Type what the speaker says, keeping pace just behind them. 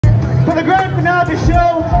For the grand finale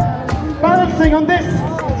show, balancing on this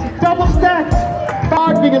double-stacked,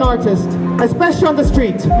 hard being an artist, especially on the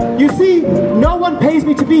street. You see, no one pays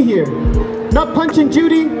me to be here. Not Punching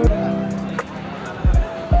Judy.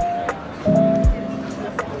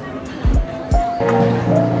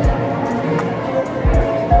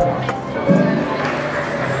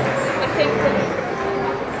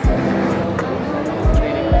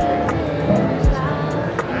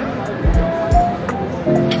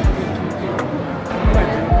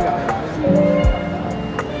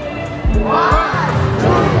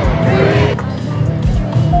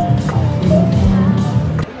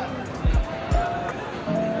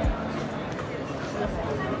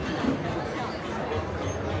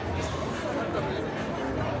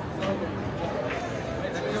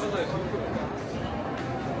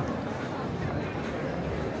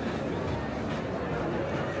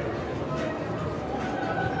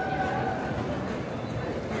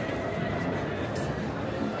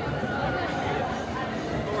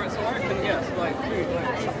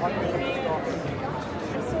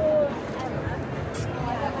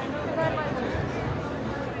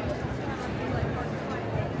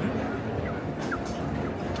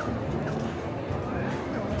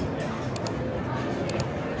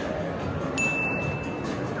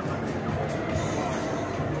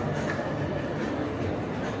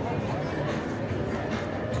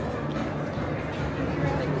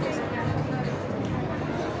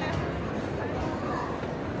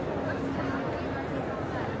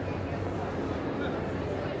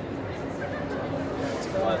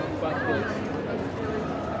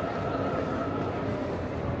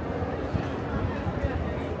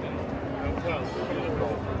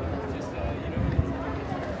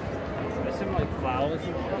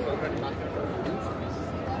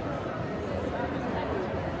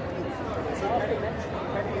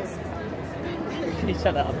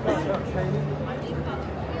 Shut up.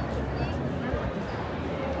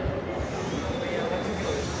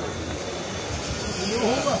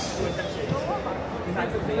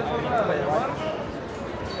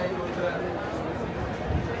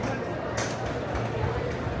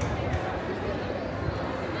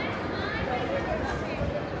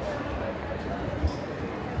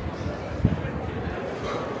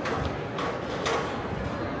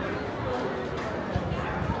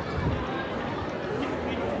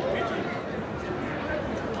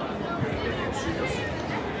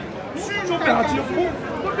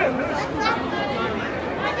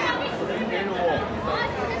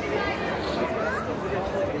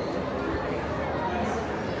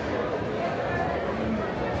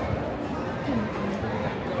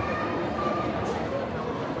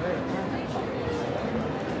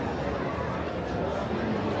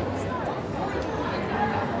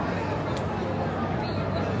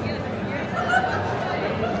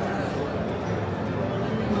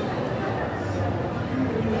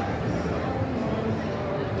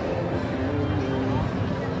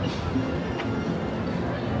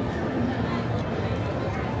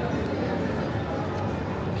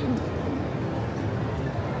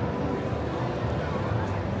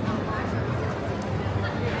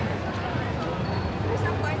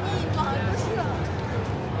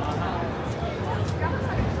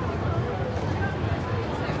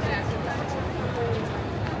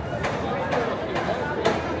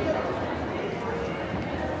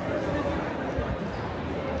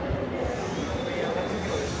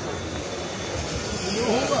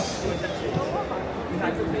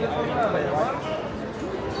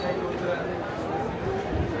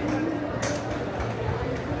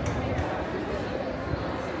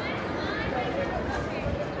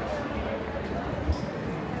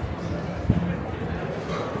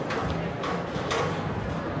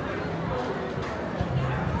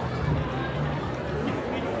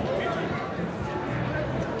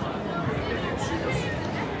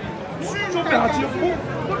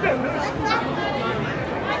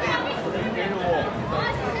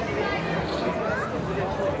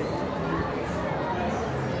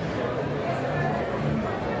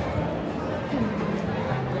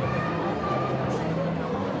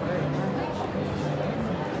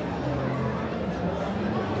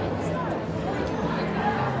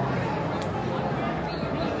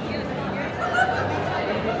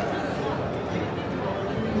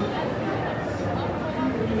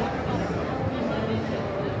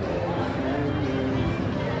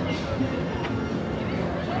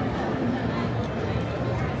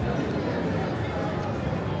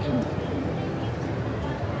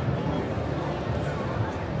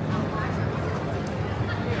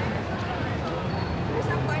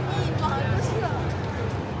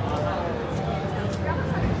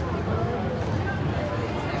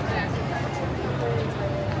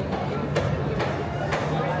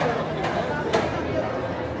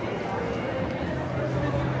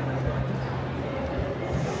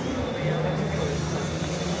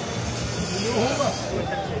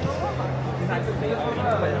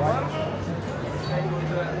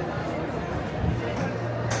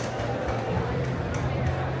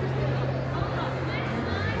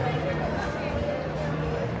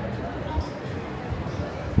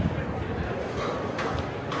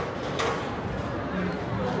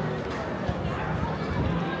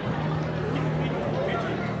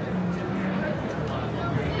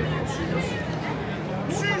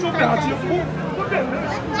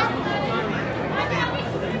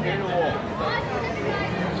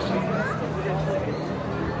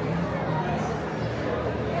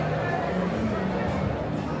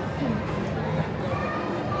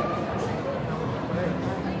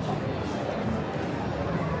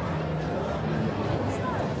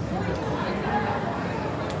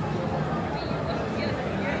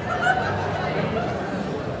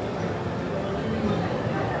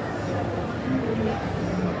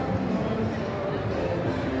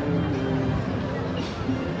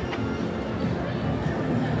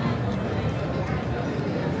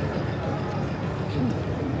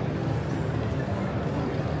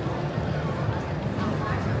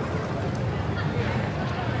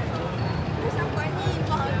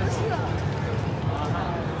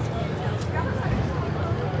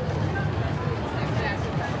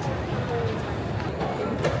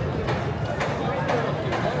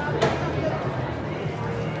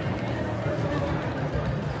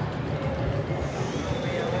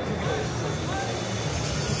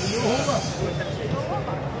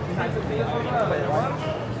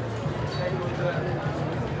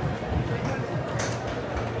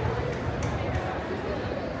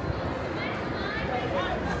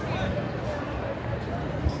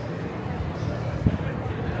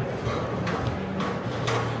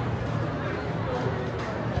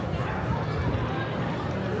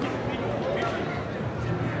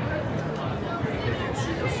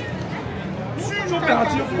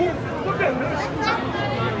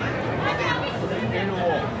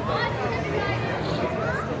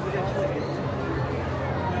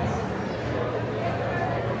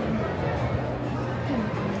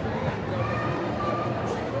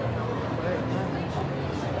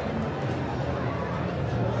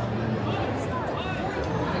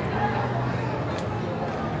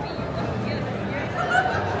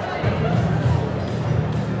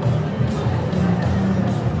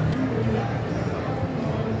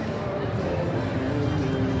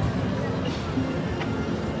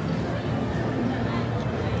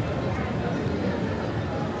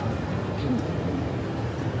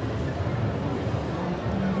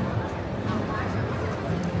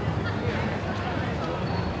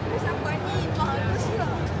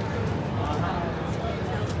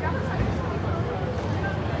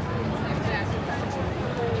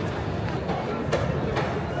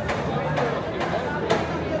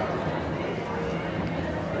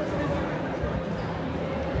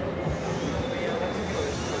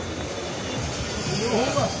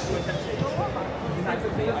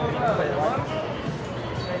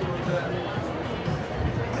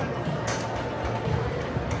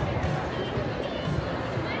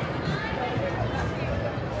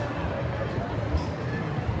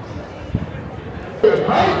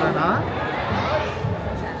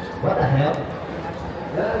 What the hell?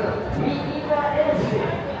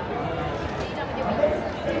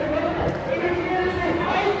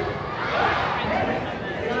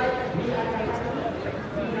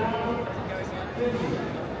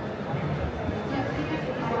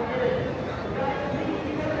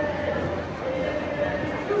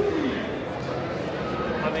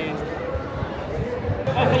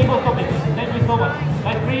 Thank you for stopping. Thank you so much.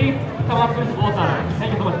 Guys, please come up with water.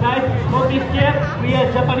 Thank you so much. Guys, don't be scared. We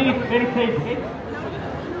are Japanese, very safe, okay?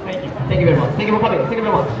 Thank you. Thank you very much. Thank you for coming. Thank you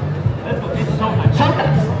very much. Let's go. This is showtime.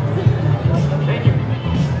 Showtime. Thank you.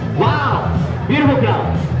 Wow! Beautiful crowd.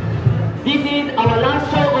 This is our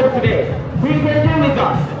last show of today. Please enjoy with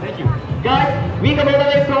us. Thank you. Guys, we come all the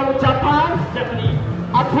way from Japan. Japanese.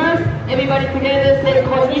 At first, everybody together say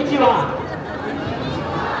konnichiwa.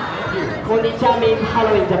 Konnichiwa means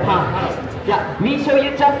hello in Japan. Yeah, we show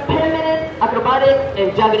you just 10 minutes acrobatics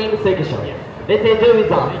and juggling section. Let's enjoy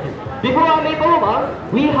with us. Before our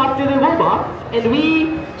makeover, we have to do warm up and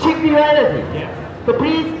we check your energy. Yeah. So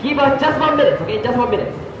please give us just 1 minute, okay? Just 1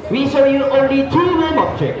 minute. We show you only 2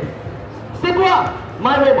 warm-up tricks. Step 1,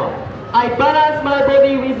 my warm-up. I balance my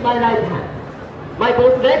body with my right hand. My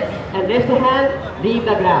both legs and left hand leave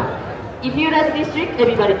the ground. If you like this trick,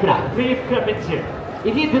 everybody clap. Please clap it here.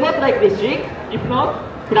 If you do not like this trick, If not,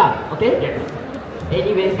 clap, okay? yes.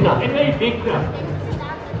 Anyways, clap. Anyway, big clap.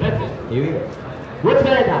 That's it. Here we go. What's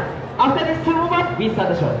my right hand? After this 2 warm-up, we start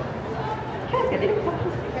the show.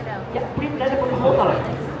 Yeah, please let the body hold on.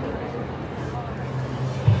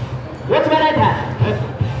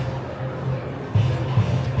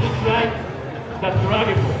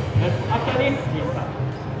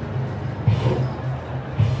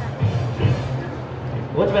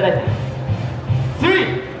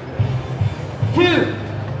 2,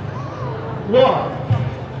 1.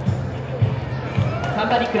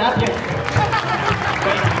 Somebody clap. Yes.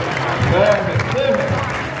 Perfect.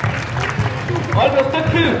 Almost step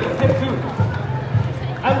 2.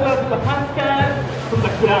 I'm going to do a handstand from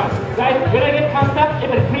the ground. Guys, when I get thumbs up,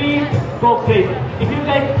 everybody please go crazy. If you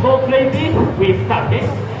guys go crazy, we start, okay?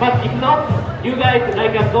 But if not, you guys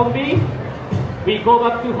like a zombie, we go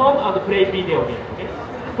back to home and play video games, okay?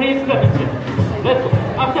 Please clap it. Let's go.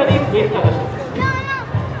 After this, we start the show.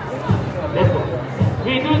 Let's go.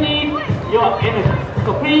 We do need your energy.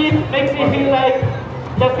 So please make me feel like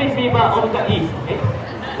Justin Bieber on the East, okay?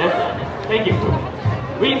 Let's go. Thank you.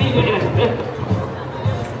 We need your energy. Let's go.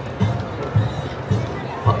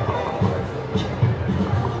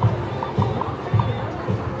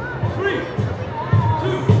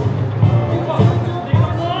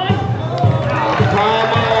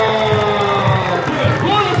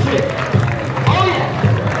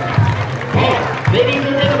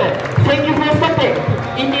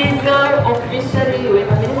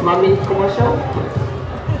 Commercial.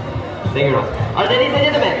 Thank you. Ladies and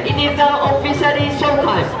gentlemen, it is now officially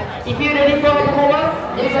showtime. If you're ready for a performance,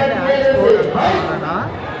 you can play the music.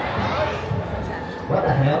 What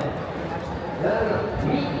the hell?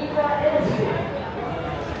 We need our energy.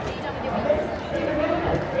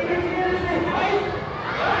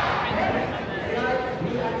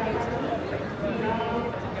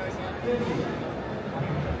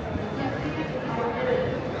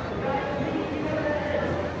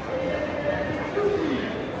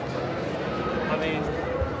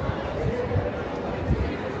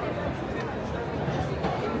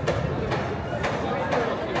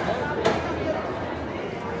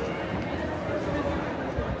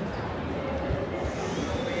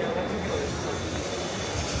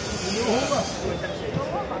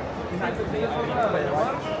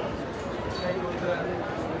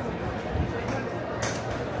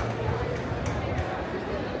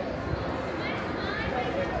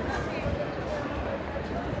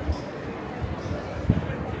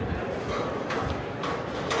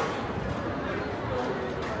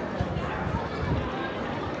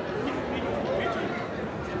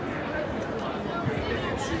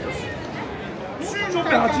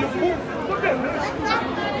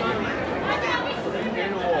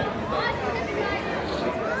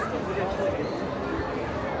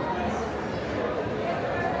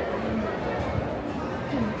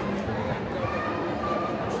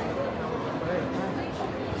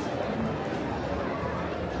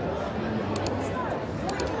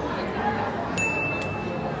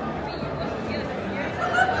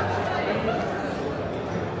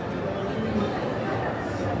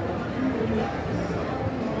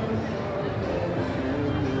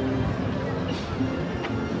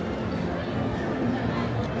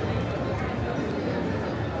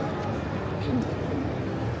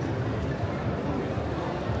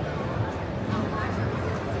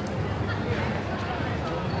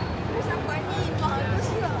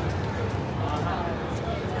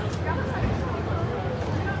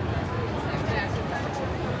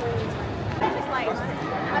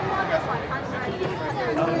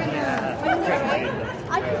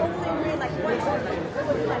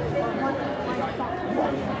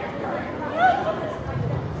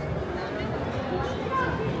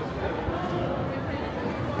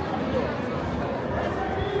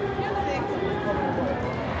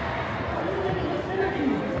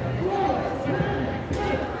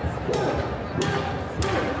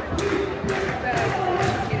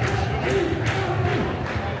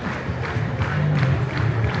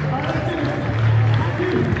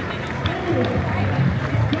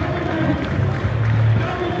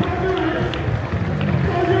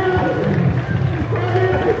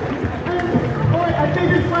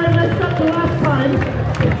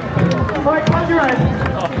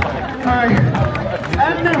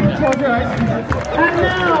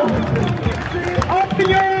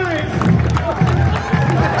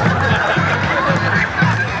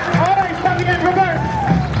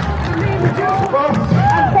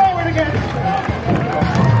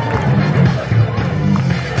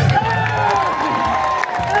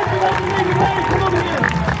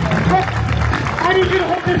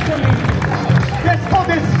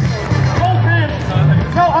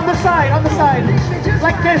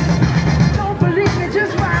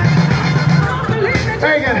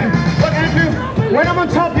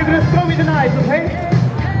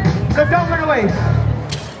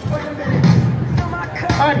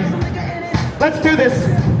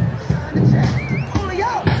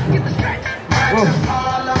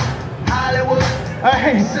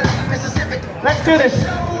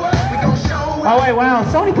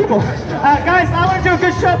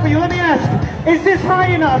 show for you. Let me ask, is this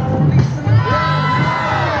high enough?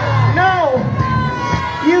 No.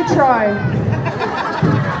 You try.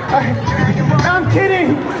 No, I'm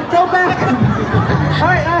kidding. Go back. All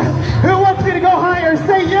right, who wants me to go higher?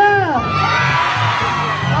 Say yeah.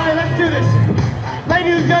 All right, let's do this.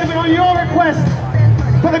 Ladies and gentlemen, on your request,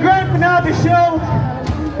 for the grand finale of the show,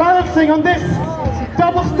 balancing on this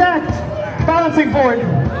double-stacked balancing board,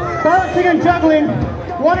 balancing and juggling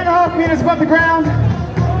 1.5 meters above the ground,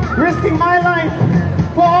 risking my life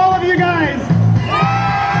for all of you guys.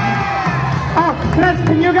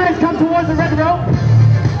 Can you guys come towards the red rope?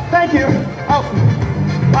 Thank you. Oh,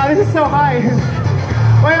 wow, this is so high.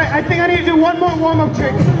 Wait, I think I need to do one more warm-up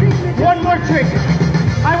trick. One more trick.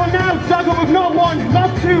 I will now juggle with not one,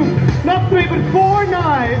 not two, not three, but 4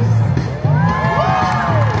 knives.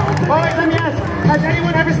 All right, let me ask, has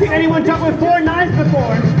anyone ever seen anyone juggle with 4 knives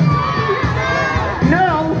before?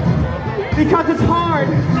 No, because it's hard.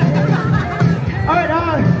 All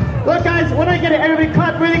right, look guys, when I get it, everybody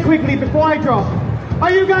clap really quickly before I drop.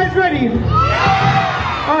 Are you guys ready?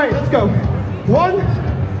 All right, let's go. 1,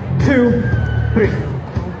 2, 3.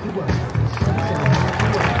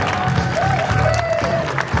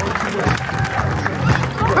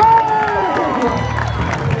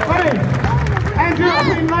 Andrew, I'm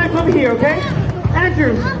putting knives over here, okay?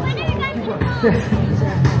 Andrew. Yes.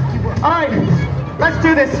 All right, let's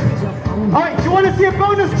do this. All right, do you want to see a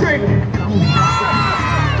bonus trick?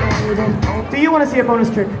 Do you want to see a bonus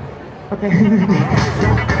trick? Okay.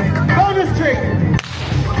 Bonus trick.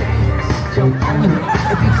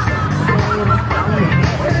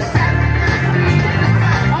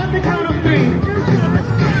 On the count of 3.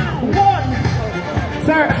 1.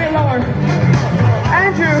 Sir, a bit lower.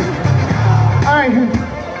 Andrew. All right.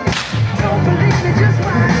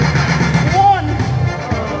 1,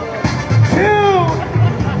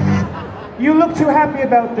 2. You look too happy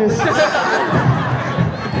about this.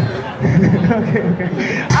 Okay.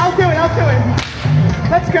 I'll do it.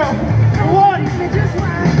 Let's go. 1,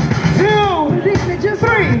 2, 3.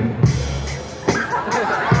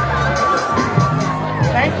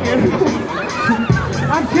 Thank you.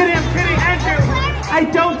 I'm kidding, Andrew. I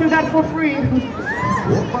don't do that for free.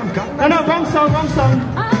 No, wrong song.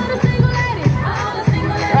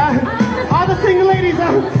 All the single ladies,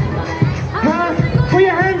 put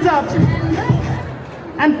your hands up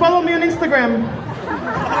and follow me on Instagram.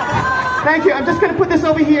 Thank you. I'm just gonna put this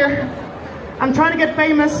over here. I'm trying to get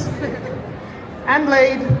famous and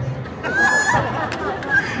laid.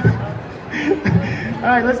 All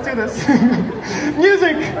right, let's do this.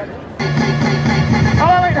 Music.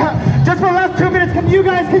 All right, just for the last 2 minutes, can you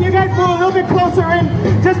guys move a little bit closer in?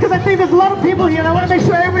 Just because I think there's a lot of people here and I want to make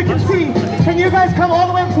sure everybody can see. Can you guys come all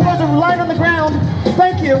the way towards the line on the ground?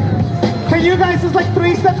 Thank you. Can you guys just like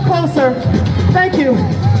 3 steps closer? Thank you.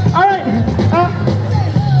 All right,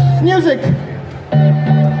 music.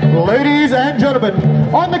 Ladies and gentlemen,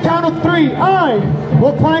 on the count of 3, I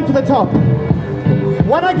will climb to the top.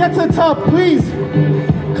 When I get to the top, please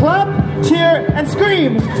clap, cheer, and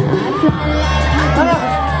scream.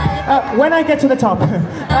 When I get to the top.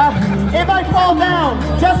 If I fall down,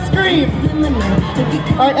 just scream.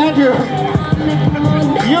 All right, Andrew,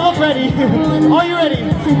 you look ready. Are you ready?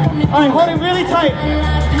 All right, hold it really tight.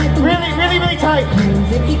 Really tight.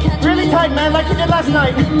 Really tight, man, like you did last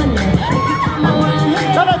night.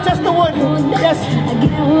 No, just the wood. Yes.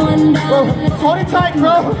 Bro, hold it tight,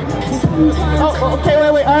 bro. Oh, okay,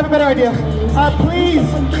 wait, I have a better idea. Please,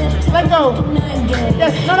 let go.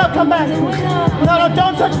 Yes, no, come back. No,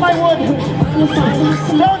 don't touch my wood.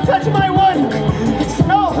 Don't touch my wood.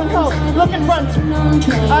 No, look in front.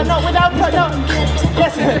 No, without touch, no.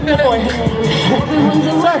 Yes, good boy.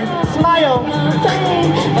 Sir, smile.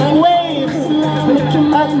 Wave.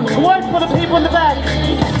 Twerk for the people in the back.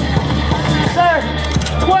 Sir,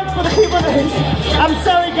 twerk for the people in the back. I'm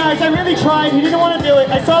sorry, guys, I really tried. You didn't want to do it.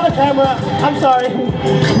 I saw the camera. I'm sorry.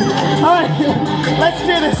 All right, let's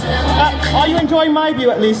do this. Are you enjoying my view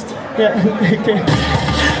at least? Yeah, okay.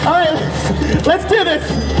 All right, let's do this.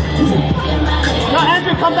 No,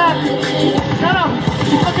 Andrew, come back. No,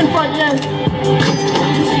 just look in front, yeah.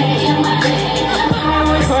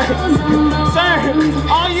 Sir,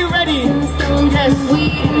 are you ready? Yes.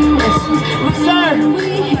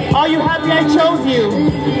 Sir, are you happy I chose you?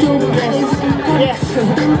 Yes.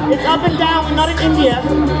 It's up and down, we're not in India.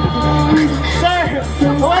 Sir,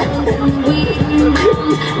 what?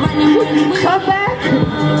 Come back.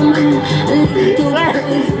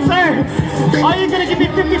 Sir, are you gonna give me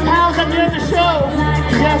 50 pounds at the end of the show?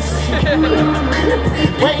 Yes.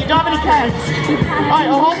 Wait, you don't have any cash? Alright,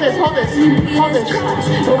 hold this.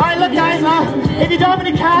 Alright, look guys, if you don't have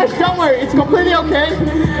any cash, don't worry, it's completely okay.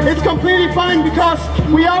 It's completely fine because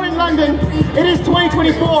we are in London, it is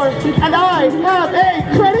 2024, and I have a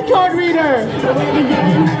credit card reader.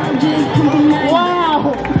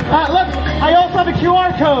 Wow. Look, I also have a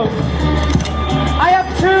QR code. I have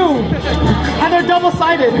two, and they're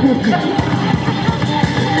double-sided.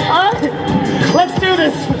 Alright, let's do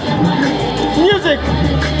this. Music.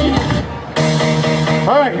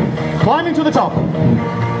 Alright, climbing to the top.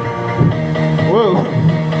 Whoa.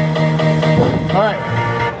 Alright.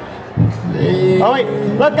 Oh wait,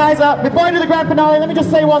 look guys, before I do the grand finale, let me just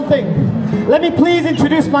say one thing. Let me please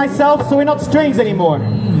introduce myself so we're not strangers anymore.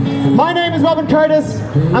 My name is Robin Curtis,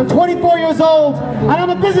 I'm 24 years old, and I'm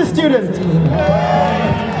a business student.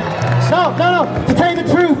 No, to tell you the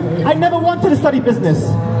truth, I never wanted to study business.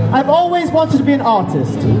 I've always wanted to be an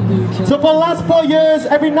artist. So for the last 4 years,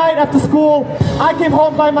 every night after school, I came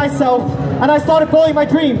home by myself, and I started following my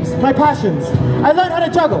dreams, my passions. I learned how to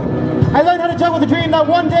juggle. I learned how to juggle the dream that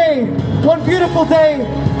one day, one beautiful day,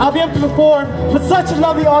 I'll be able to perform for such a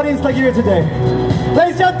lovely audience like you're here today.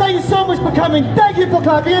 Ladies and gentlemen, thank you so much for coming. Thank you for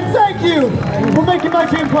clapping, and thank you for making my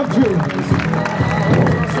dream come true.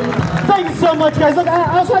 Thank you so much, guys. Look,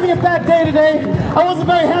 I was having a bad day today. I wasn't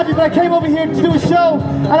very happy, but I came over here to do a show,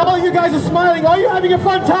 and all you guys are smiling. Are you having a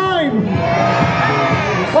fun time?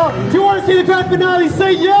 Well, do you want to see the grand finale?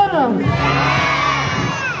 Say yeah!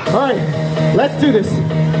 All right, let's do this.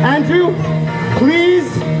 Andrew, please.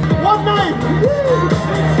 One knife!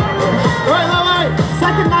 All right.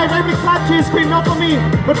 Second knife, everybody clap to your scream, not for me,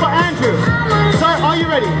 but for Andrew. Sir, are you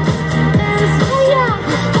ready?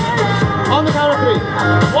 On the count of 3.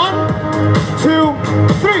 1, 2,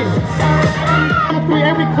 3. On the 3,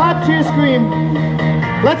 everybody clap, cheer, scream.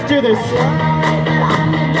 Let's do this.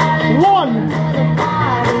 1,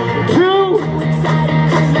 2,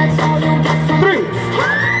 3.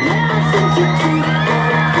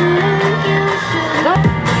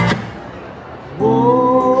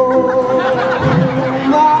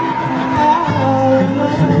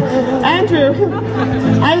 Andrew,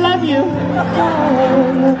 I love you.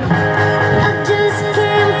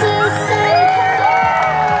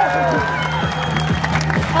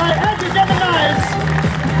 Alright, Andrew, get the knives.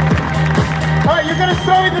 Alright, you're gonna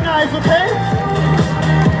throw me the knives, okay?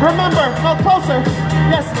 Remember, no, closer.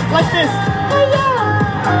 Yes, like this.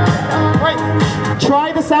 Right,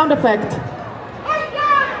 try the sound effect.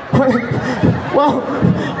 Well,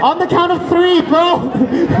 on the count of 3, bro.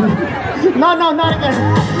 No, not again.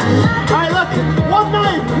 Alright, look, one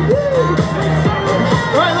knife.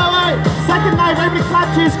 Alright. Second knife, everybody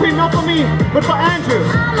clap to your screen, not for me, but for Andrew.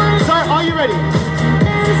 Sir, are you ready?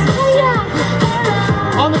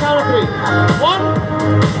 On the count of 3. 1,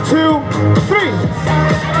 2, 3.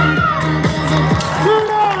 2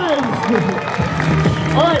 knives.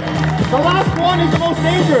 Alright, the last one is the most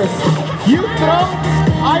dangerous. You throw,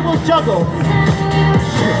 I will juggle.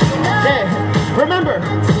 Okay, remember,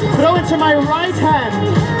 throw into my right hand.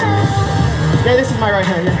 Yeah, this is my right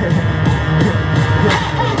hand.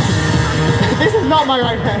 This is not my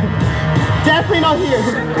right hand. Definitely not here.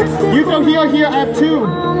 You throw here or here, I have 2.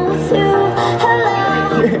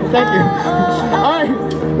 Thank you. Alright,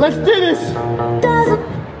 let's do this.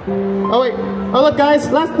 Oh wait, oh look guys,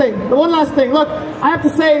 last thing, one last thing. Look, I have to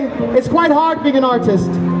say, it's quite hard being an artist,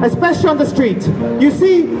 especially on the street. You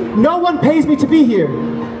see, no one pays me to be here.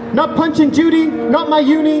 Not Punch and Judy, not my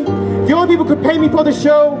uni. The only people who could pay me for the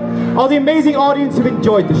show are the amazing audience who've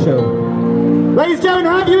enjoyed the show. Ladies and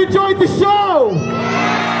gentlemen, have you enjoyed the show?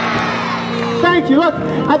 Thank you. Look,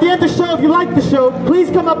 at the end of the show, if you like the show, please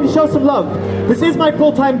come up and show some love. This is my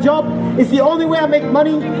full-time job. It's the only way I make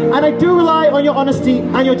money, and I do rely on your honesty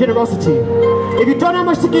and your generosity. If you don't have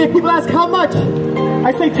much to give, people ask how much.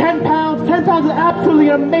 I say 10 pounds. 10 pounds is absolutely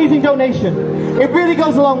an amazing donation. It really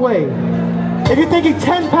goes a long way. If you're thinking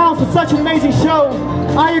 10 pounds for such an amazing show,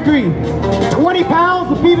 I agree. 20 pounds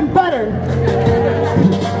would be even better.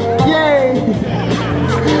 Yay!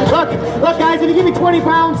 Look guys, if you give me 20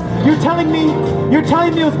 pounds, you're telling me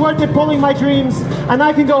it was worth it following my dreams, and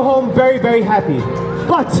I can go home very, very happy.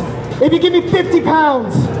 But if you give me 50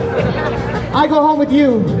 pounds, I go home with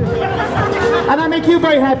you. And I make you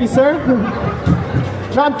very happy, sir.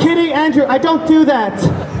 No, I'm kidding, Andrew, I don't do that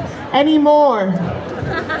anymore.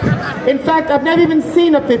 In fact, I've never even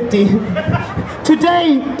seen a 50.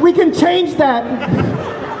 Today, we can change that.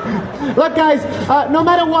 Look guys, no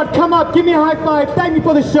matter what, come up, give me a high five, thank me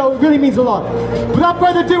for the show, it really means a lot. Without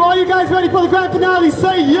further ado, are you guys ready for the grand finale?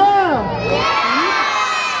 Say yeah!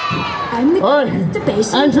 Alright,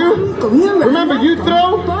 Andrew, remember you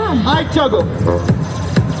throw, I juggle.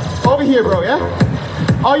 Over here, bro, yeah?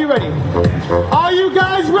 Are you ready? Are you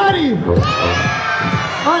guys ready?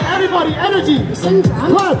 Alright, everybody, energy!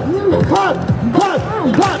 Clap! Clap! Clap!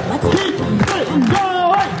 Clap! Keep it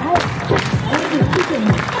going!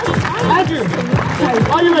 Andrew,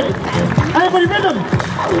 are you ready? Everybody, rhythm!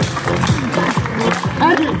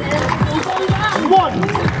 Andrew, 1,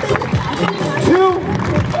 2,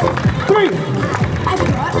 3.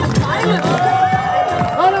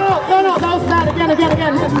 No, that was bad.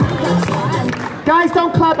 Again. Guys,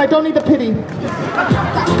 don't clap. I don't need the pity.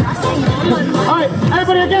 All right,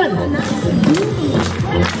 everybody again.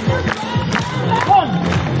 1,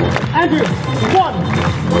 Andrew. 1,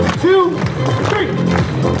 2, 3.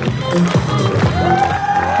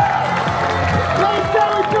 Nice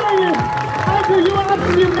job doing it. Andrew, you are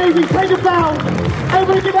absolutely amazing. Take a bow.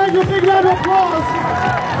 Everybody give Andrew a big round of applause.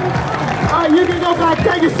 All right, you can go back.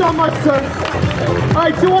 Thank you so much, sir. All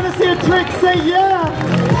right, do you want to see a trick? Say yeah.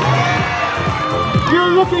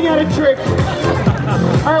 You're looking at a trick.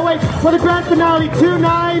 All right, wait, for the grand finale, 2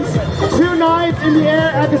 knives in the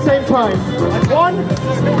air at the same time. 1,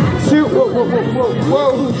 2, whoa,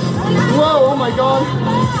 oh my God.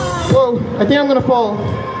 Whoa, I think I'm gonna fall.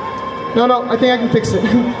 No, I think I can fix it.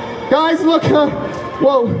 Guys, look,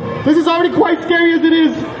 whoa, this is already quite scary as it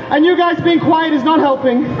is, and you guys being quiet is not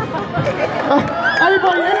helping.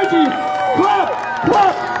 Everybody, energy, clap,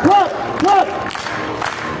 clap, clap, clap.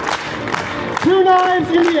 2 knives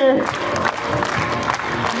in the air.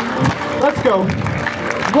 Let's go.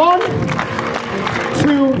 1,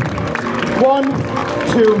 2, 1,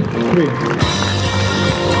 2, 3.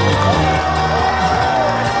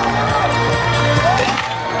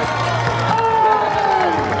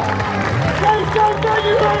 Thank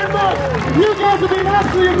you very much. You guys have been an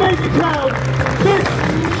absolutely amazing crowd.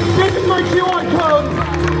 This is my QR code.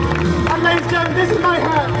 And ladies and gentlemen, this is my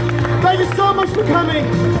hat. Thank you so much for coming.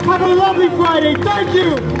 Have a lovely Friday. Thank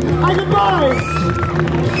you. And goodbye.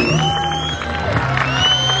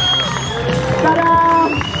 Ta-da!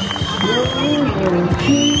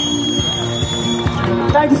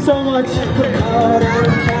 Thank you so much. Thank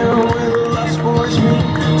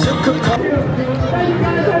you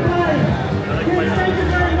guys, everybody. Thank you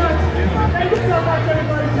very much. Thank you so much,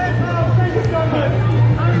 everybody. Thank you so much.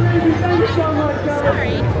 I'm amazing. Thank you so much, guys.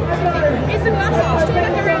 Sorry. Is the bus still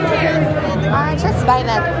at the room here? Just by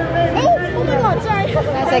that. Oh my God, sorry.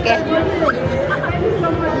 That's okay. Thank you so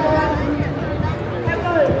much, guys. Thank you so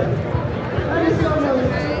much.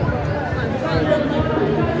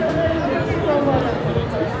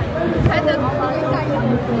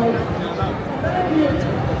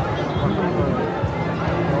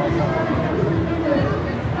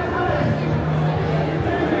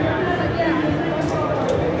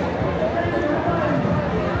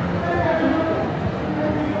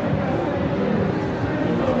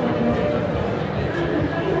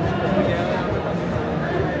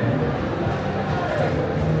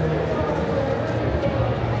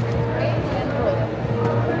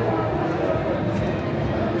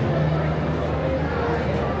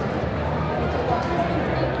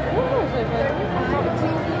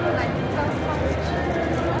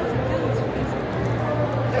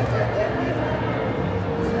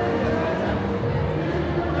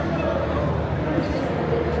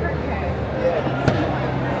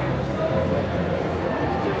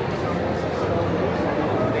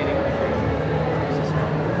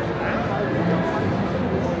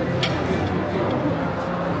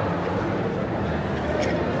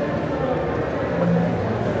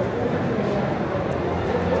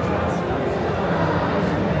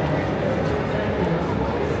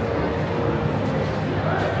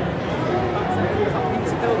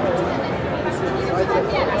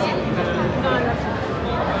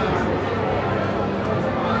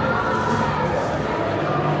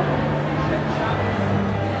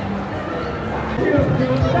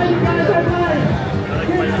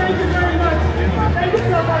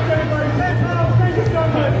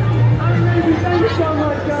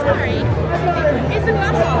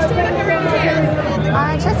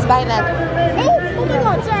 Just by that. Oh my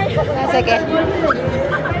God, sorry. That's okay.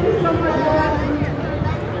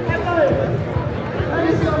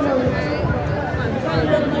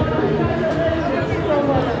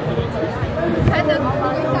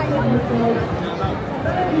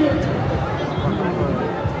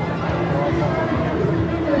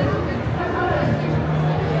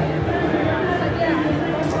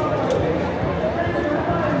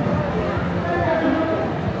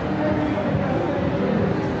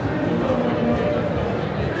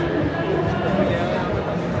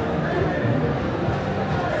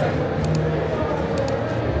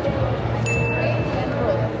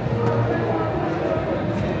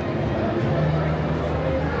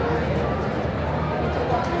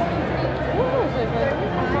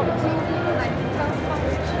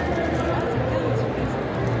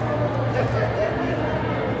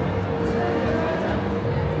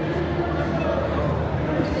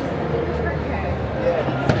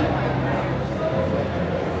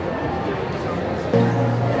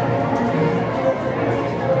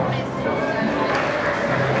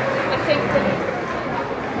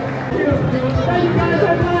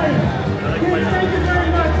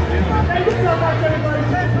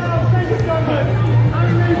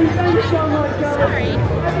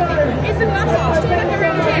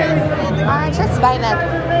 Just by that.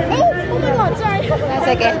 Oh my god, sorry. That's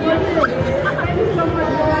okay.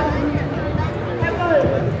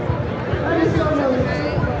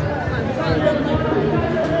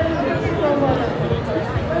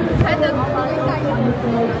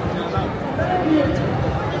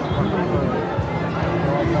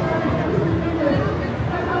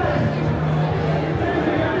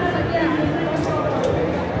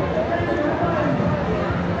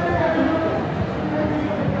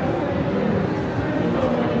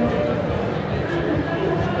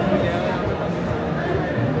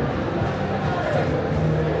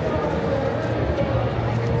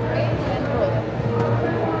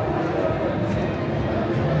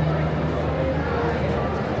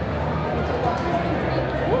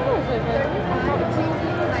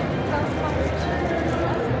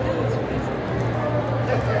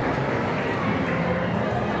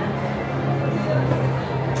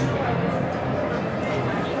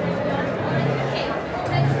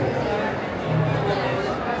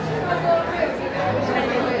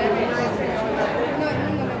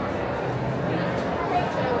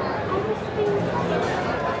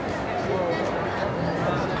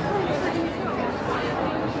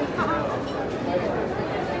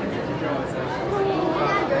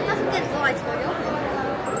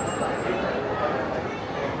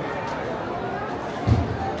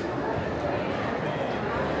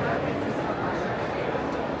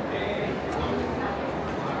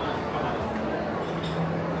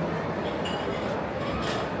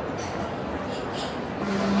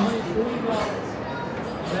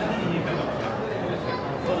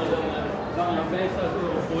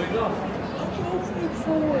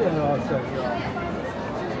 Får jag säga.